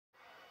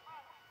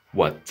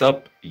What's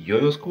up,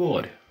 Yoyo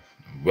Squad?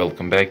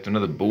 Welcome back to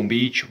another Boom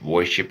Beach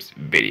Warships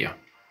video.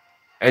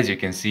 As you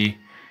can see,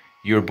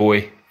 your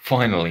boy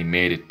finally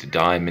made it to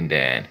Diamond,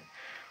 and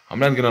I'm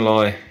not gonna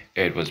lie,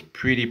 it was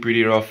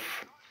pretty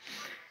rough,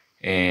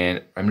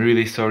 and I'm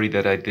really sorry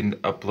that I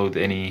didn't upload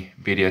any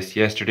videos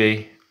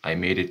yesterday. I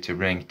made it to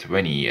rank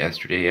 20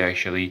 yesterday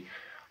actually.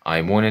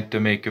 I wanted to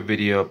make a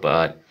video,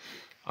 but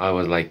I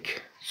was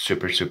like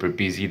super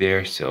busy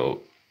there,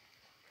 so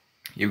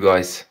you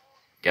guys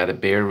gotta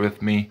bear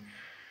with me.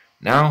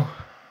 Now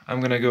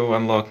I'm gonna go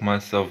unlock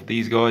myself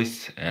these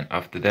guys, and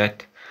after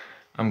that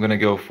I'm gonna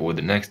go for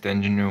the next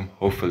engine room.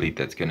 Hopefully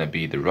that's gonna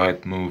be the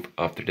right move.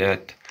 After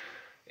that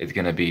it's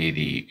gonna be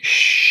the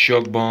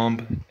shock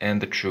bomb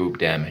and the troop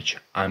damage.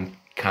 I'm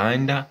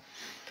kinda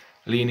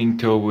leaning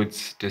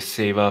towards to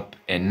save up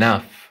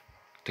enough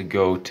to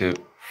go to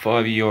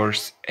 5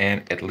 ERs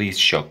and at least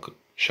shock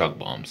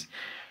bombs.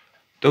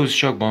 Those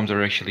shock bombs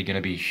are actually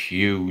gonna be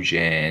huge,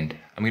 and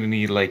I'm gonna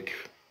need like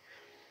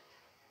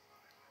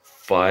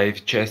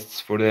 5 chests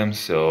for them,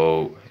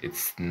 so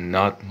it's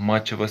not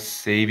much of a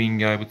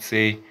saving, I would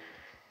say,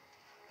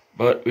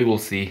 but we will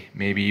see.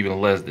 Maybe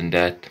even less than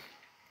that,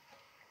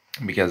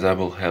 because I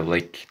will have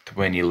like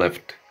 20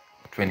 left,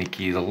 20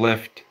 keys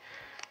left.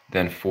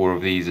 Then 4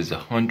 of these is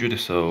 100,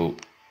 so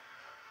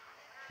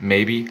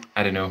maybe,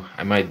 I don't know,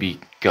 I might be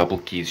couple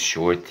keys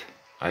short.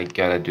 I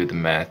gotta do the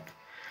math.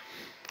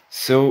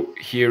 So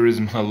here is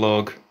my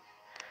log.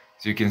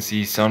 As you can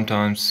see,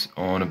 sometimes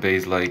on a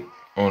base, like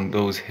on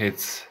those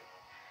hits,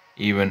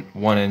 even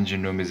one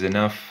engine room is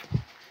enough,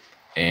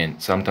 and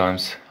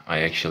sometimes I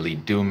actually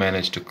do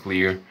manage to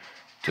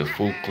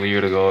full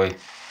clear the guy.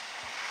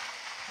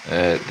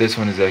 This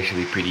one is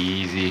actually pretty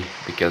easy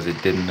because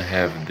it didn't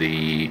have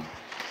the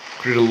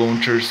critter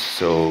launchers,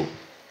 so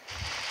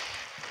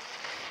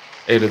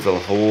it is a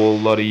whole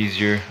lot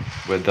easier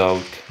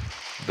without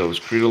those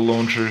critter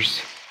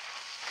launchers.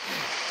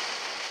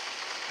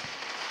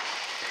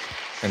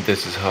 And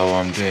this is how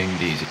I'm doing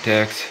these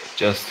attacks,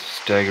 just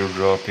stagger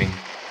dropping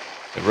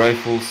the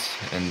rifles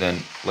and then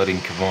letting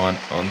Kavan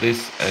on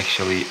this.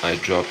 Actually, I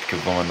dropped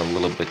Kavan a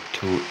little bit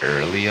too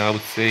early, I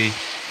would say.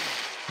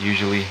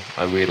 Usually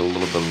I wait a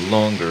little bit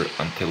longer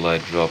until I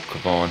drop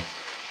Kavan,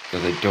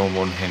 because I don't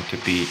want him to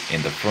be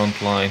in the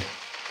front line.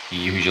 He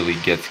usually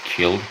gets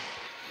killed,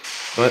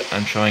 but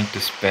I'm trying to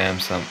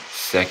spam some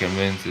second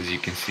wins, as you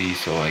can see,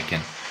 so I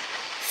can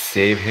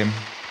save him,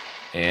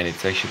 and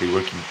it's actually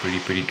working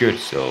pretty good.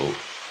 So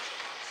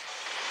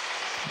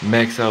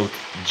max out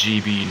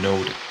GB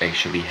node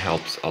actually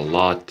helps a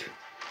lot.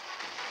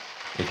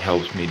 It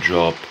helps me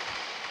drop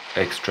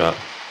extra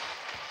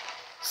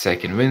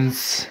second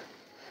wins,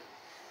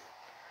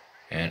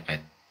 and I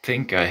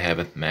think I have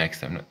it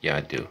maxed. I'm not, yeah,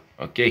 I do.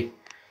 Okay,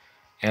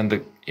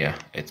 and yeah,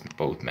 it's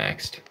both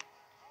maxed.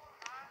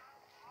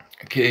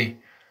 Okay,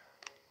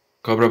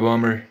 Cobra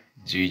Bomber,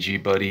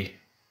 GG buddy,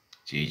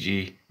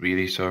 GG,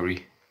 really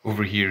sorry.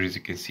 Over here, as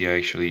you can see, I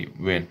actually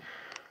win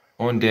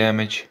on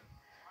damage.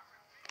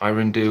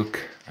 Iron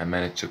Duke, I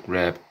managed to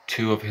grab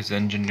 2 of his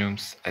engine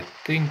rooms. I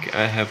think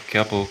I have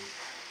couple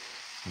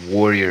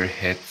warrior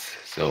hits,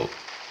 so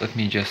let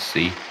me just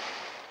see.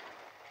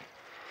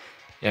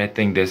 Yeah, I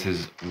think this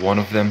is one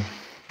of them.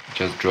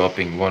 Just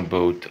dropping 1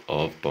 boat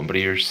of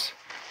bombardiers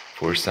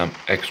for some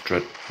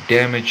extra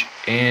damage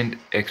and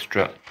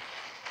extra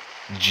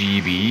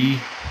GB.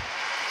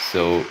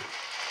 So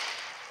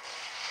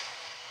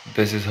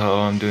this is how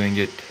I'm doing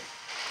it.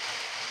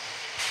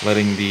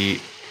 Letting the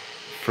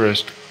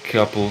first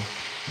couple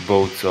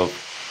boats of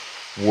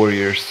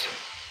warriors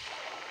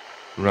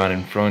run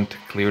in front,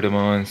 clear the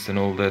mines and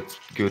all that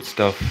good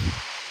stuff,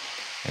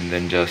 and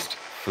then just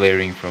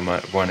flaring from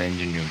one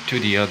engine room to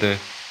the other.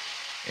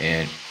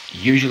 And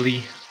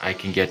usually I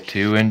can get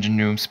 2 engine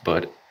rooms,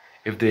 but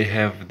if they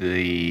have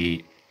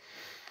the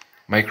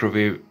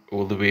microwave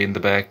all the way in the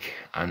back,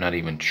 I'm not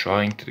even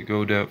trying to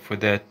go there for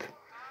that.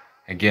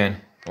 Again,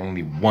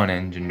 only 1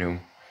 engine room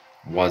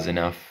was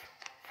enough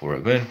for a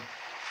win.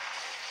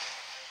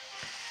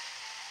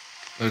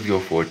 Let's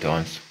go 4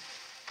 times,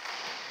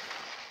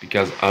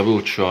 because I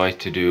will try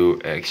to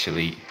do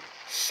actually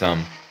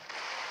some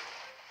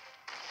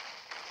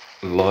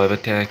live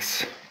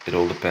attacks. It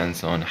all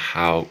depends on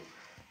how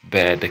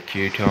bad the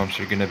queue times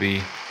are gonna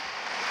be.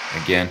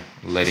 Again,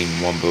 letting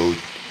 1 boat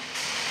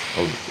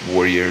of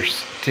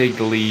warriors take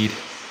the lead,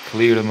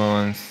 clear the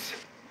mines.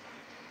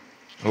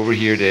 Over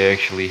here they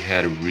actually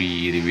had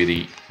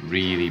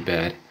really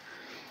bad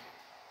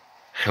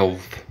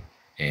health,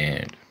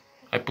 and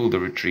I pulled the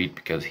retreat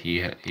because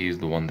he's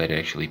the one that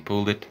actually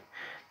pulled it.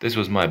 This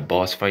was my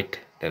boss fight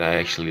that I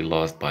actually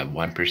lost by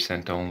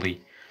 1% only.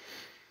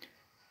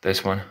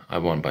 This one I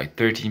won by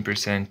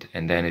 13%,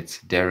 and then it's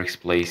Derek's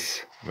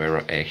place where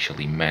I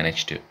actually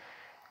managed to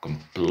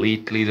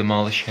completely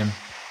demolish him.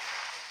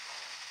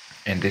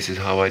 And this is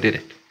how I did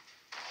it.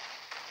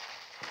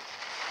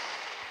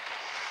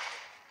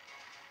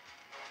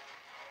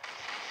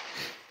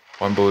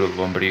 One boat of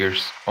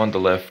bombardiers on the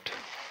left,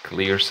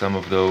 clear some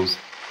of those.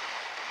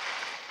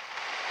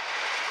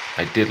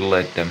 I did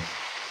let them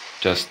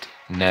just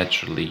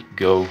naturally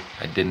go.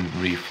 I didn't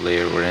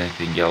reflare or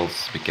anything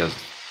else because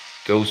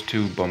those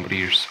two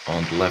bombardiers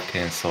on the left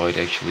hand side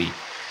actually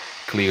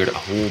cleared a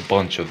whole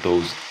bunch of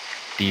those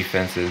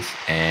defenses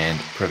and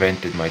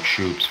prevented my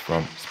troops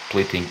from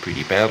splitting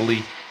pretty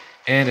badly.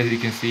 And as you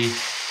can see,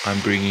 I'm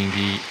bringing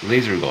the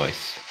laser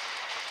guys.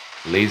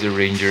 Laser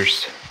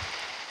rangers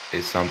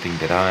is something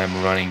that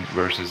I'm running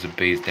versus a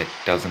base that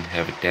doesn't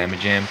have a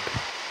damage amp.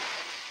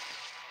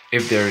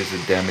 If there is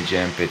a damage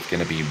amp, it's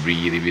gonna be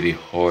really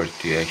hard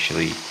to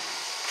actually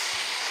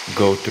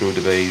go through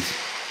the base.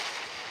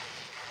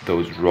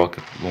 Those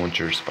rocket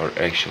launchers are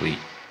actually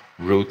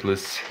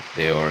ruthless.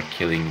 They are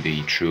killing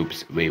the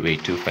troops way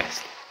too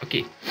fast.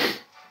 Okay,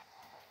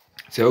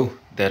 so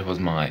that was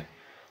my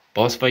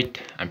boss fight.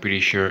 I'm pretty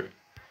sure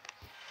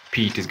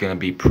Pete is gonna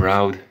be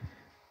proud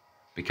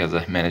because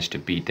I managed to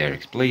beat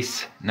Derek's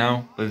place.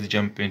 Now let's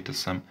jump into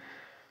some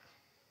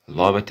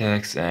lob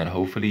attacks and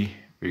hopefully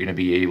we're gonna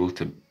be able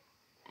to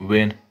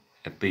win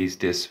at least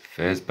this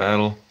first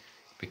battle,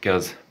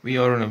 because we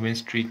are on a win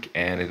streak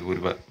and it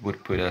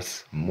would put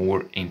us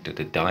more into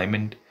the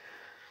diamond,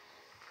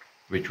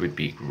 which would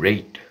be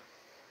great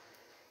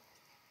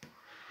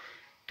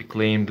to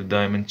claim the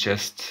diamond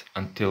chest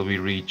until we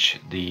reach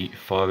the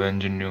 5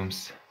 engine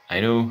rooms. I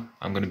know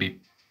I'm gonna be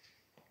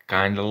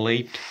kinda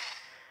late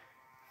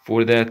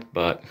for that,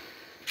 but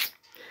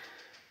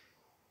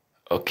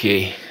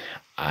okay,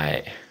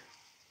 I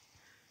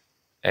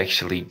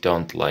actually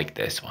don't like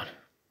this one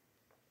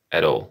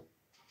at all.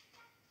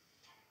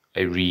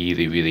 I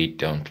really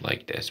don't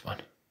like this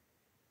one,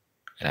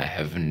 and I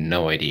have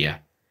no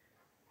idea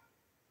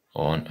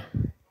on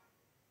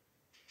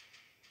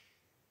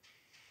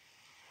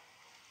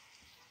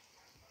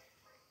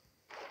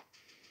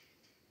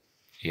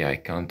yeah, I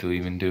can't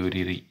even do it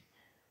really.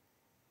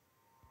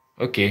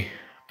 Okay,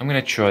 I'm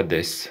gonna try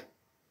this.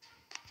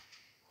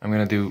 I'm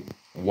gonna do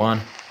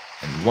 1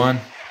 and 1.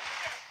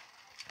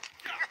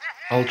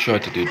 I'll try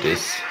to do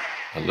this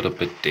a little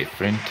bit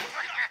different,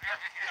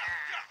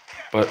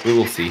 but we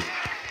will see.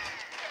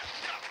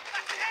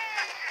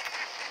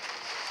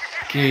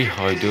 Okay,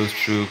 hide those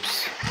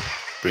troops,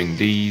 bring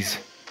these,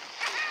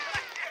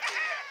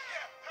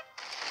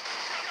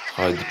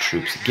 hide the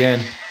troops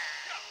again,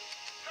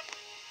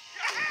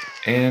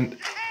 and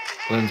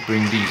let's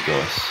bring these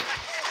guys.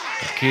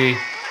 Okay,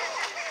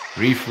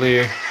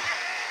 reflare.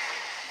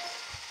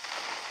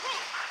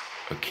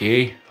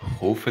 Okay,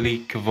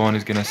 hopefully Kavan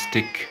is gonna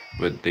stick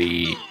with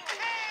the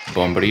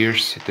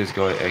bombardiers. This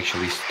guy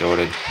actually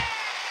started,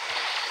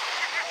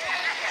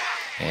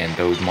 and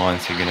those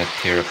mines are gonna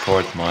tear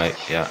apart my,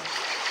 yeah,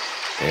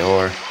 they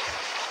are.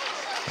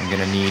 I'm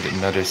gonna need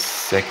another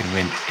second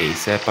wind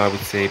ASAP, I would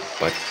say,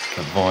 but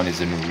Kavan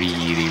is in a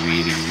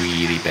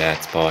really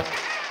bad spot.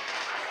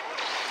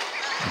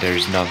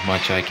 There's not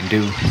much I can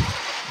do.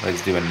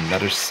 Let's do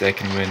another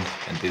second wind,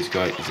 and this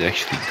guy is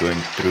actually going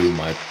through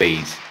my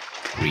base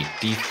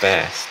pretty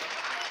fast.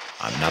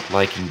 I'm not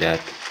liking that.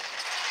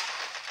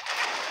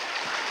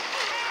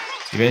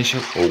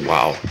 Eventually, oh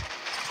wow,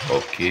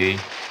 okay.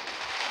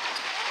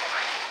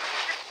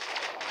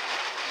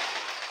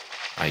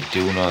 I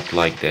do not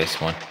like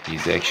this one.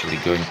 He's actually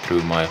going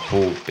through my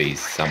whole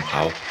base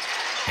somehow,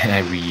 and I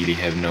really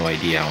have no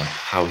idea on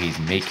how he's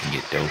making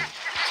it though.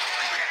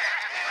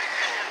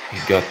 He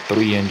got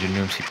 3 engine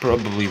rooms. He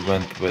probably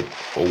went with,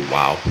 oh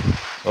wow,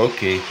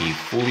 okay, he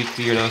fully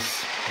cleared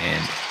us,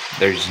 and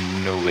there's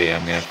no way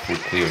I'm gonna full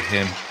clear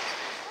him.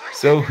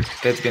 So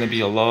that's gonna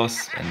be a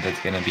loss, and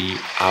that's gonna be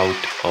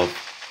out of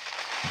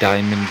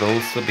diamond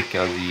also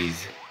because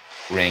he's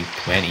rank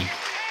 20.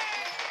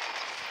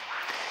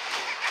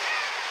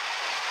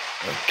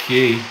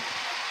 Okay,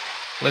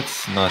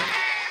 let's not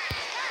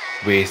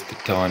waste the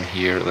time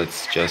here.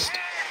 Let's just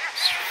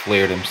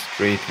flare them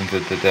straight into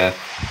the death.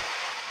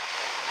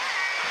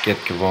 Get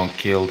Kavan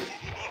killed.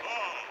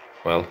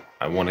 Well,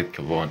 I wanted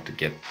Kavan to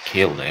get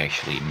killed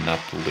actually, not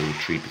the little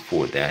tree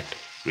before that.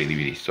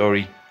 Really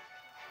sorry.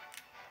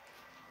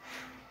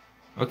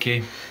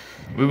 Okay,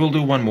 we will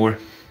do one more.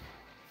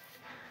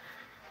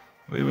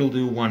 We will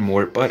do one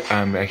more, but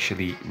I'm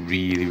actually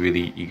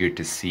really eager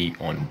to see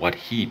on what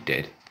he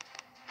did.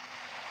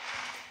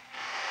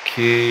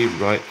 Okay,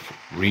 right,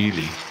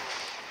 really?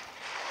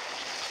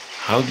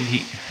 How did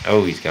he...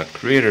 Oh, he's got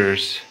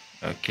critters.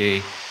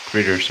 Okay,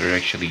 critters are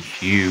actually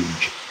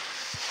huge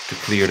to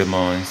clear the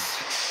mines.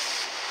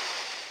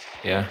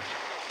 Yeah,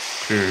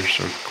 critters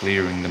are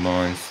clearing the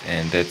mines,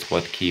 and that's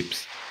what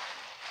keeps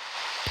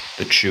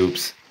the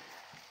troops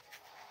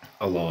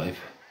alive.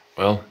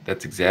 Well,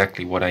 that's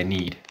exactly what I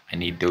need. I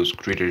need those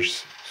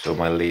critters so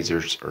my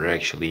lasers are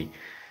actually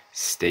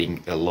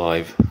staying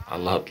alive a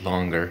lot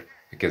longer,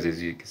 because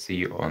as you can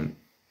see on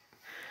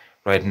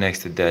right next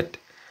to that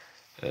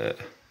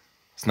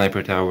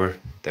sniper tower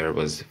there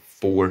was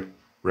 4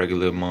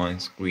 regular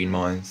mines, green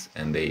mines,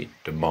 and they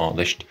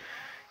demolished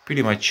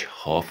pretty much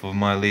half of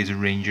my laser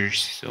rangers,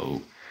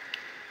 so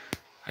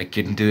I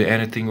couldn't do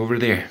anything over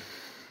there.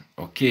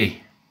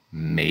 Okay,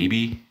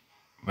 maybe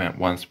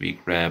once we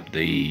grab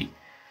the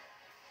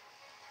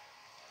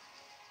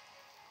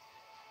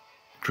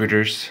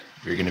critters,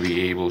 we're gonna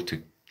be able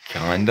to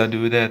kinda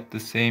do that the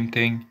same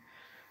thing.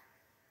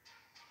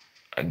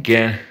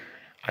 Again,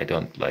 I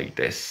don't like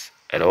this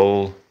at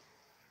all,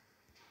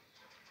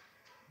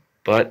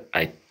 but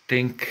I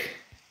think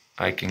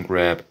I can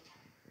grab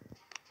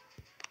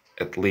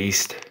at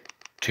least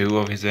 2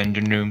 of his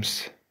engine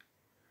rooms.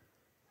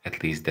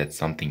 At least that's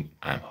something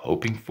I'm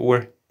hoping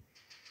for.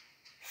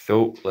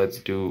 So let's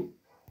do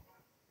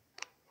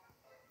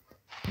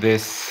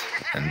this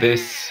and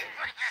this.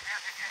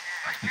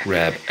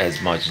 Grab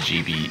as much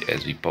GB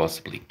as we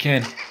possibly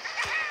can.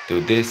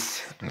 Do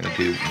this. I'm gonna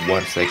do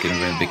 1 second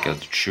wind because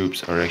the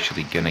troops are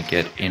actually gonna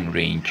get in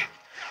range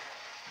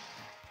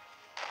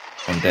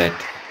on that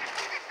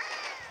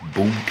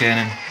boom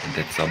cannon, and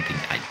that's something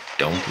I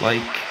don't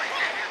like.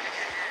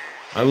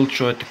 I will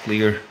try to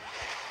clear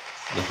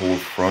the whole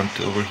front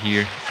over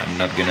here. I'm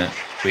not gonna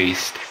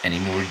waste any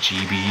more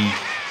GB.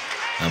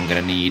 I'm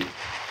gonna need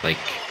like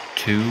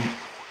 2.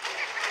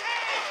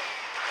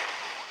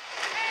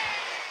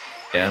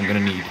 Yeah, I'm gonna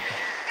need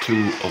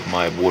 2 of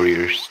my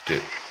warriors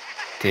to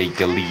take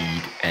the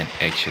lead and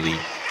actually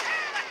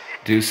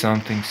do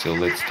something. So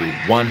let's do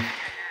 1,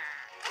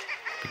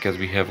 because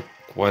we have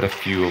quite a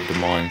few of the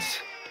mines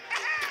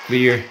to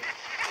clear.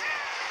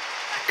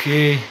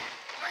 Okay.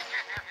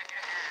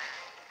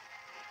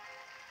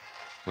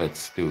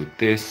 Let's do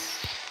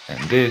this and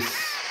this.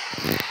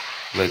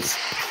 Let's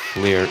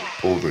flare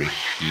over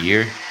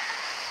here.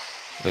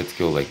 Let's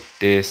go like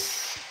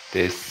this,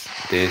 this,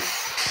 this,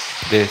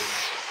 this.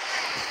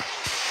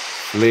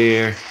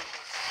 Flare,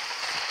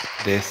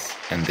 this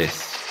and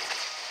this.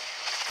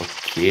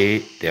 Okay,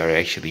 they are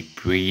actually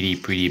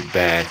pretty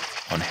bad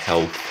on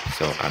health,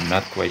 so I'm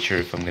not quite sure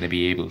if I'm gonna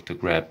be able to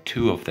grab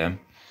 2 of them,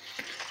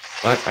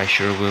 but I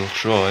sure will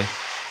try.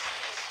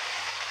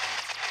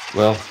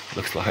 Well,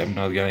 looks like I'm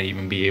not gonna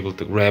even be able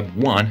to grab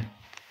 1.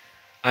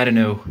 I don't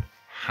know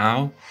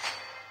how.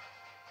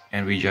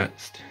 And we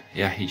just,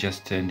 yeah, he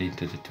just turned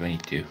into the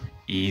 22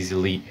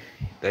 easily.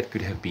 That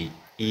could have been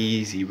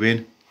easy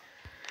win.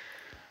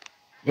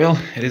 Well,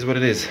 it is what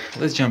it is.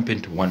 Let's jump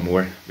into one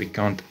more. We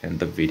can't end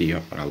the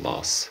video on a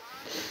loss.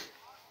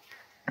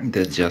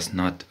 That's just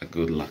not a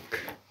good luck.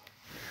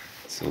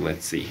 So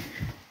let's see.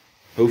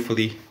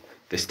 Hopefully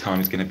this time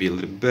it's gonna be a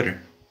little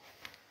better.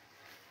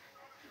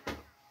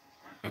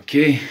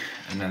 Okay,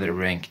 another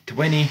rank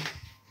 20.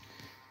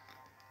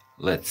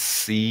 Let's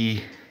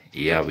see.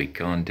 Yeah, we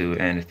can't do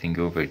anything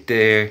over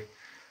there.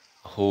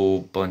 A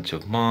whole bunch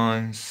of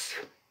mines.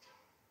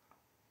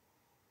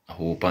 A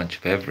whole bunch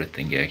of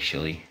everything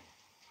actually.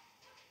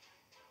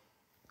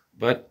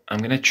 But I'm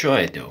gonna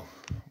try it though.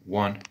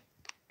 1,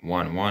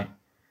 1, 1,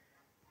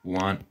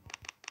 1,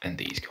 and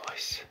these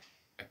guys.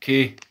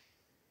 Okay.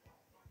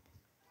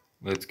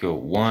 Let's go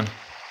 1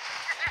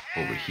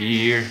 over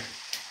here.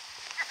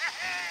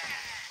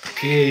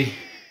 Okay.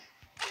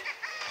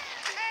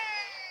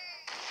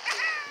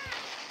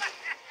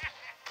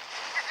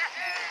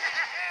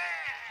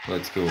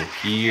 Let's go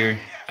here.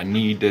 I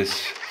need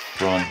this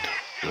front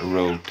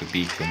row to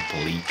be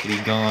completely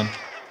gone.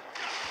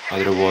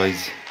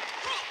 Otherwise,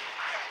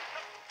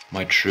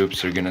 my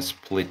troops are gonna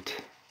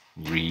split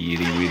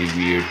really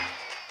weird.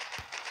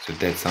 So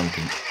that's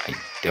something I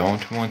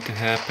don't want to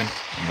happen.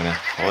 I'm gonna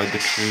hide the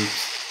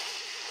troops.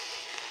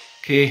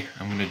 Okay,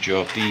 I'm gonna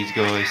drop these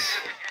guys.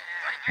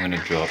 I'm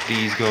gonna drop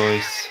these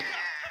guys.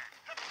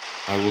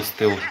 I will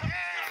still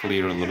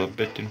clear a little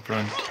bit in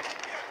front.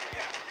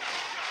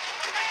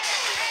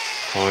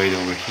 Hide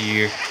over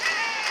here.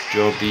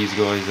 Drop these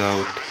guys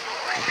out.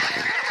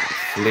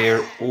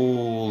 Flare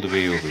all the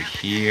way over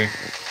here.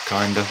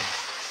 Kinda.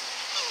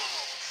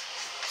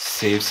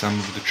 Save some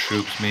of the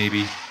troops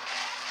maybe.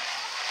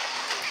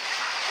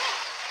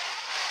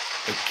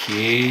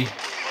 Okay.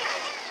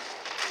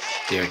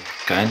 They're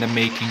kinda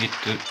making it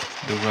to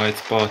the right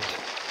spot.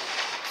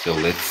 So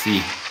let's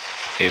see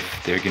if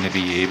they're gonna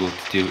be able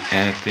to do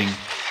anything.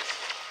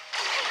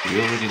 We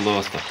already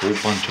lost a whole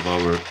bunch of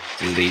our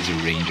laser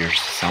rangers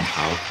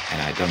somehow,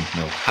 and I don't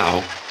know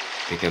how,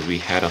 because we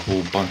had a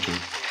whole bunch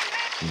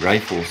of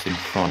rifles in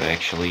front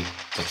actually,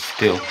 but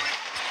still,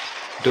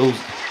 those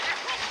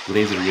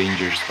laser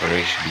rangers are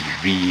actually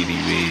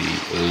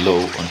really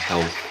low on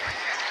health.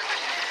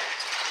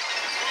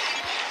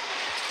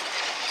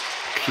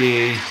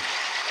 Okay,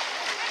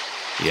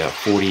 yeah,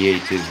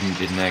 48 is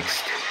the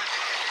next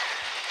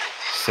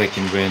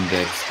second win.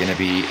 That's gonna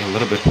be a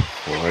little bit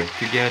hard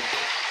to get.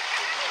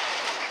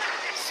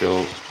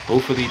 So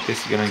hopefully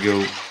this is gonna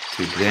go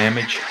to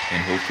damage,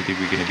 and hopefully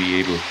we're gonna be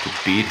able to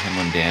beat him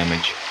on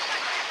damage.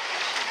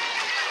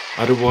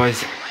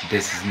 Otherwise,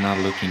 this is not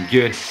looking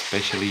good,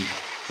 especially,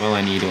 well,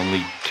 I need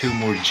only 2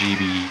 more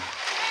GB.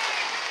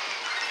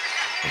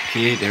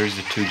 Okay, there's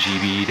the 2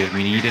 GB that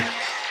we needed.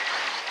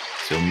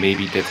 So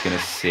maybe that's gonna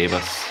save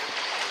us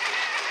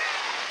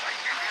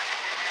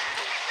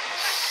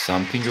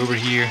something over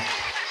here,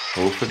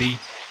 hopefully.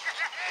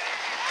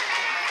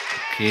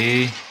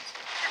 Okay.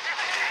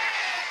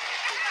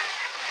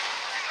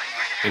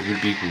 It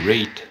would be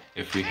great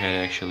if we had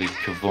actually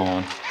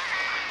Kavan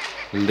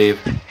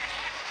live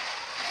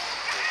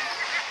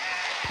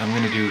I'm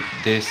gonna do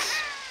this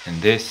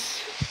and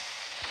this.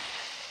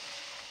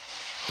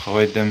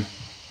 Hide them.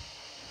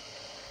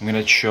 I'm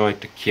gonna try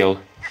to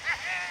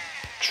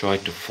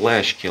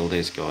flash kill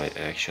this guy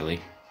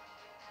actually.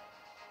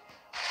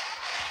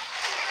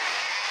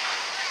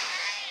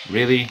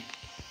 Really?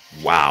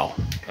 Wow.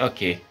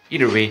 Okay,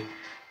 either way,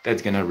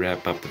 that's gonna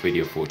wrap up the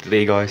video for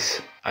today,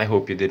 guys. I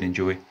hope you did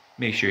enjoy.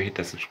 Make sure you hit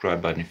that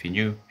subscribe button if you're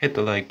new, hit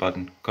the like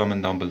button,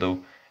 comment down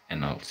below,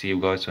 and I'll see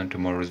you guys on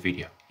tomorrow's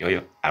video.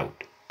 Yo,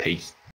 out. Peace.